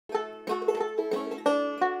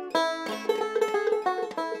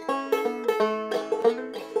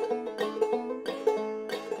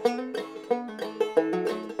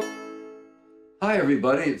Hi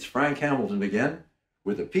everybody, it's Frank Hamilton again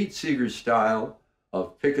with a Pete Seeger style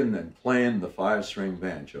of picking and playing the 5-string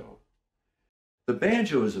banjo. The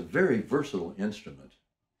banjo is a very versatile instrument.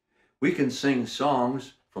 We can sing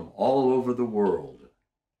songs from all over the world.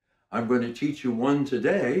 I'm going to teach you one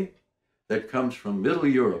today that comes from Middle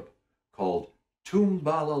Europe called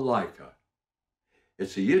Tumbalalaika.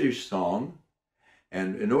 It's a Yiddish song,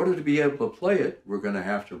 and in order to be able to play it, we're going to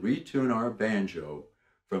have to retune our banjo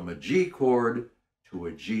from a G chord to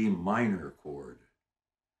a G minor chord.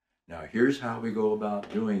 Now here's how we go about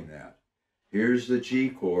doing that. Here's the G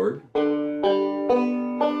chord.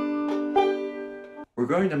 We're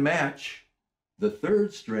going to match the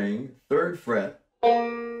 3rd string, 3rd fret,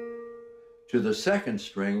 to the 2nd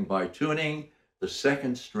string by tuning the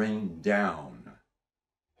 2nd string down.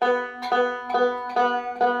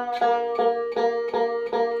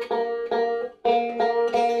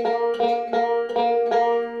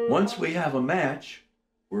 Once we have a match,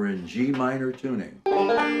 we're in G minor tuning.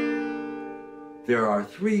 There are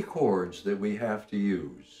 3 chords that we have to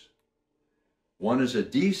use. One is a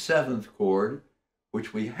D7th chord,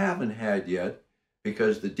 which we haven't had yet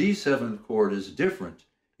because the D7th chord is different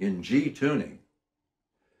in G tuning.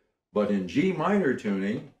 But in G minor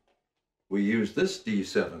tuning, we use this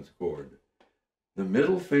D7th chord. The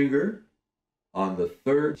middle finger on the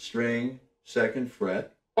 3rd string, 2nd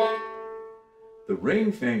fret, the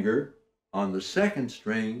ring finger on the 2nd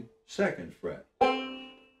string, 2nd fret.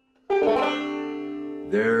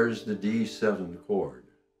 There's the D7 chord.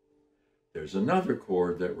 There's another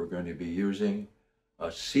chord that we're going to be using,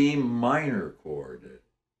 a C minor chord.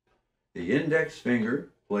 The index finger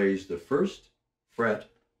plays the 1st fret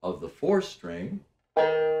of the 4th string.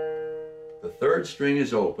 The 3rd string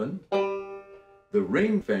is open. The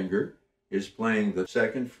ring finger is playing the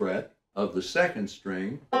 2nd fret of the 2nd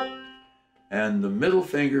string. And the middle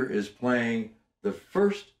finger is playing the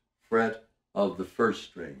 1st fret of the 1st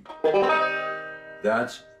string.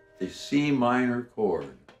 That's the C minor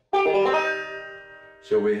chord.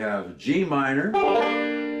 So we have G minor,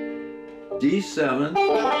 D7,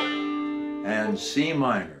 and C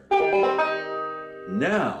minor.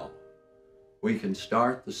 Now we can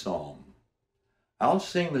start the song. I'll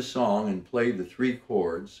sing the song and play the 3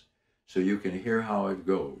 chords so you can hear how it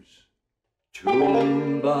goes.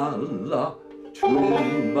 Tumbala,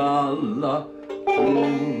 tumbala,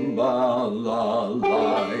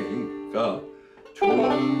 tumbalalaika.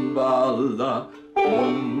 Tumbala,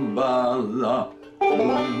 tumbala,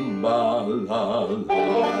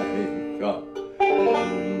 tumbalalaika.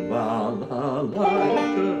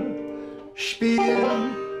 Tumbalalaika,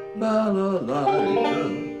 spiel balalaika.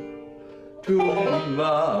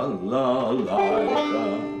 Tumbalalaika,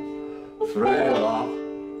 Freilach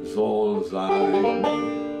soll sein.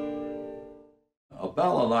 A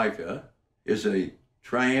balalaika is a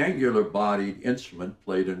triangular-bodied instrument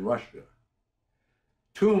played in Russia.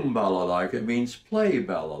 Tumbalalaika means play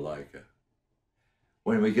balalaika.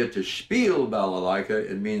 When we get to spiel balalaika,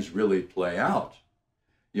 it means really play out.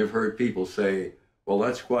 You've heard people say, well,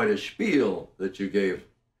 that's quite a spiel that you gave.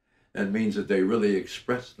 That means that they really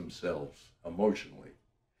express themselves emotionally.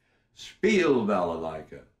 Spiel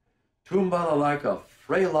balalaika. Tumbalalaika,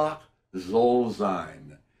 Freilach soll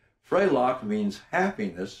sein. Freilach means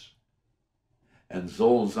happiness, and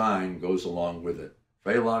soll sein goes along with it.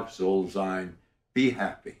 Freilach soll sein, be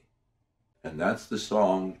happy. And that's the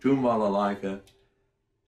song, Tumbalalaika.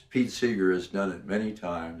 Pete Seeger has done it many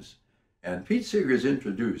times, and Pete Seeger has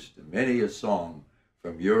introduced many a song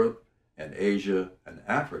from Europe and Asia and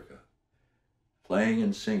Africa, playing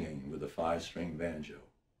and singing with a 5-string banjo.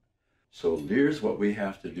 So here's what we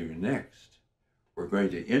have to do next. We're going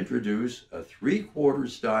to introduce a 3/4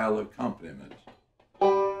 style accompaniment.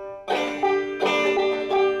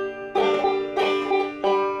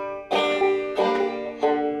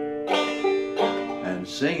 And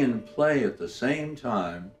sing and play at the same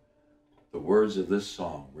time the words of this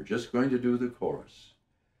song. We're just going to do the chorus.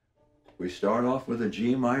 We start off with a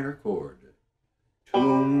G minor chord.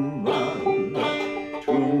 Tumbala,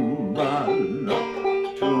 tumbala,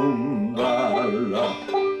 tumbala.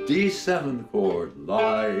 D7 chord,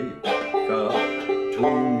 laika.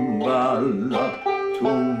 Tumbala,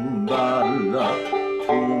 tumbala,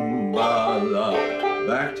 tumbala.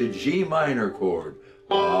 Back to G minor chord,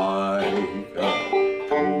 laika.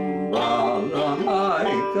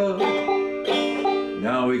 Tumbalalaika.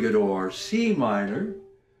 Now we go to our C minor,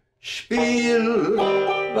 spiel,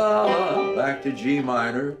 bala, back to G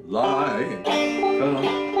minor, laika.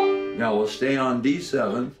 Now we'll stay on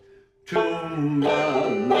D7th,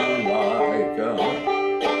 Tumbalalaika,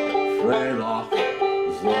 Freilach,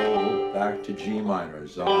 soll, back to G minor,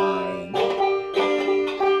 sein.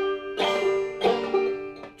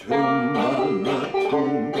 Tumbala,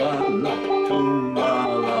 tumbala,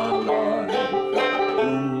 tumbalalaika.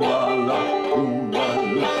 Tumbala,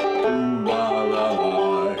 tumbala,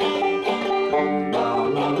 tumbalalaika.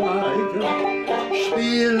 Tumbalalaika,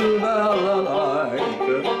 spiel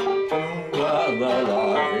balalaika.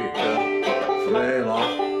 Tumbalalaika,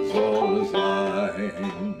 Freilach soll sein.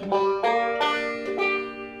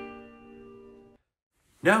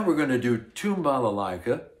 Now we're going to do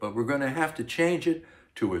Tumbalalaika, but we're going to have to change it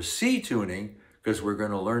to a C tuning because we're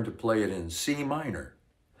going to learn to play it in C minor.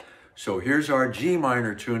 So here's our G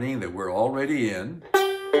minor tuning that we're already in.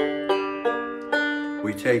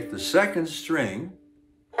 We take the second string,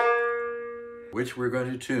 which we're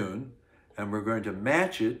going to tune, and we're going to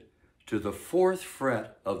match it to the 4th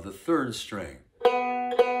fret of the 3rd string.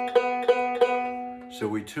 So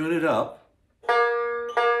we tune it up.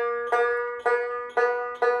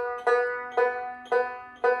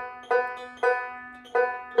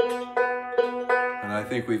 I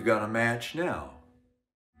think we've got a match now.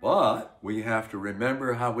 But we have to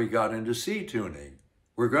remember how we got into C tuning.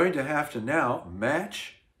 We're going to have to now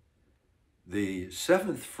match the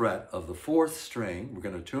 7th fret of the 4th string. We're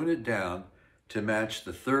going to tune it down to match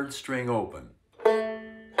the 3rd string open.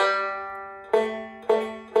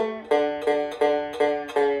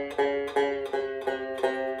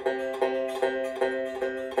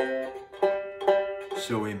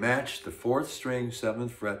 So we match the 4th string,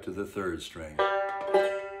 7th fret to the 3rd string.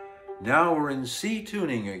 Now we're in C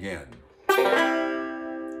tuning again.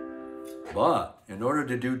 But in order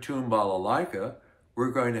to do Tumbalalaika, we're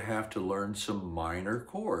going to have to learn some minor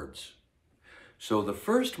chords. So the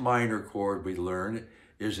first minor chord we learn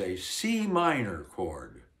is a C minor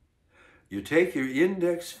chord. You take your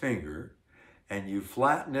index finger and you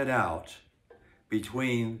flatten it out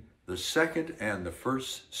between the 2nd and the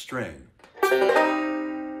 1st string.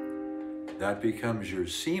 That becomes your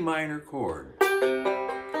C minor chord.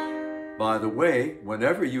 By the way,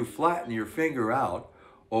 whenever you flatten your finger out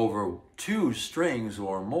over 2 strings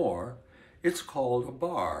or more, it's called a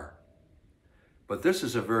bar. But this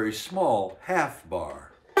is a very small half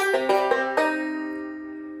bar.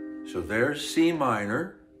 So there's C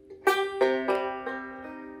minor.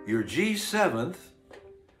 Your G7th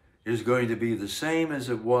is going to be the same as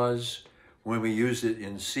it was when we used it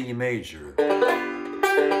in C major.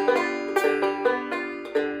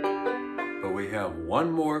 We have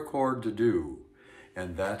one more chord to do,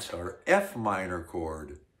 and that's our F minor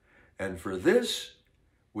chord. And for this,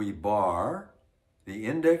 we bar the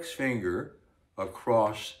index finger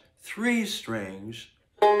across 3 strings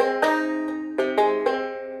and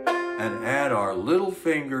add our little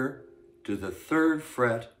finger to the 3rd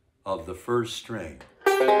fret of the 1st string.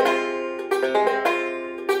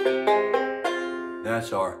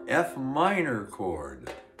 That's our F minor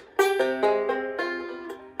chord.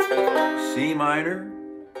 C minor,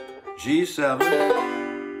 G7,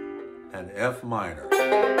 and F minor.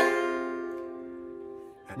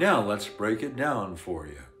 And now let's break it down for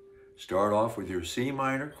you. Start off with your C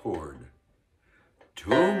minor chord.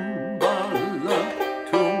 Tumbala,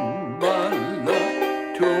 tumbala,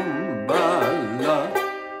 tumbala.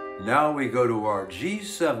 Now we go to our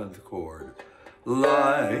G7th chord.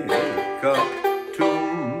 Laika,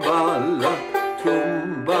 tumbala,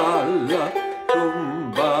 tumbala,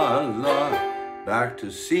 tumbala. Back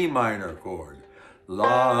to C minor chord.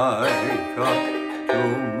 Laika,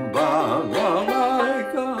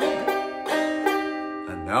 tumbala-laika.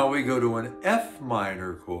 And now we go to an F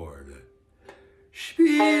minor chord.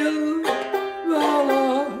 Spiel,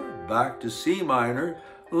 la. Back to C minor.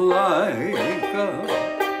 Laika.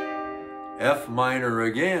 F minor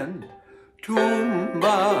again.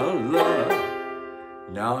 Tumbala.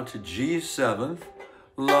 Now to G7th.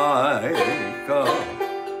 Laika.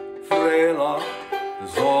 Freilach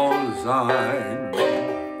soll sein.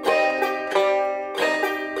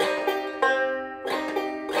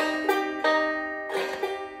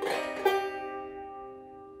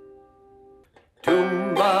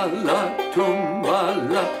 Tumbala,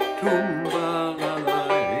 tumbala,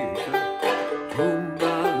 tumbalalaika.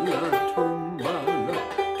 Tumbala, tumbala,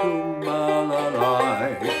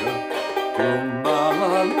 tumbalalaika.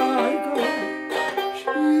 Tumbalalaika.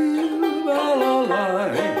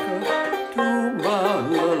 Shilbalalaika.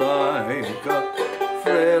 Tumbalalaika.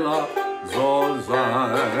 Freilach soll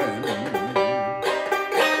sein.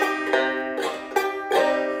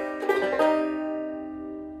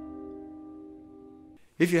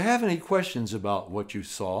 If you have any questions about what you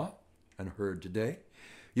saw and heard today,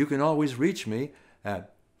 you can always reach me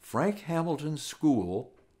at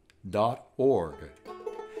frankhamiltonschool.org.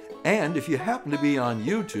 And if you happen to be on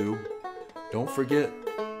YouTube, don't forget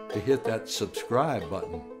to hit that subscribe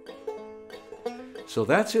button. So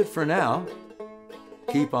that's it for now.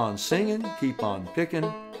 Keep on singing, keep on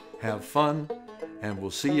picking, have fun, and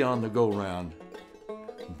we'll see you on the go-round.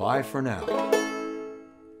 Bye for now.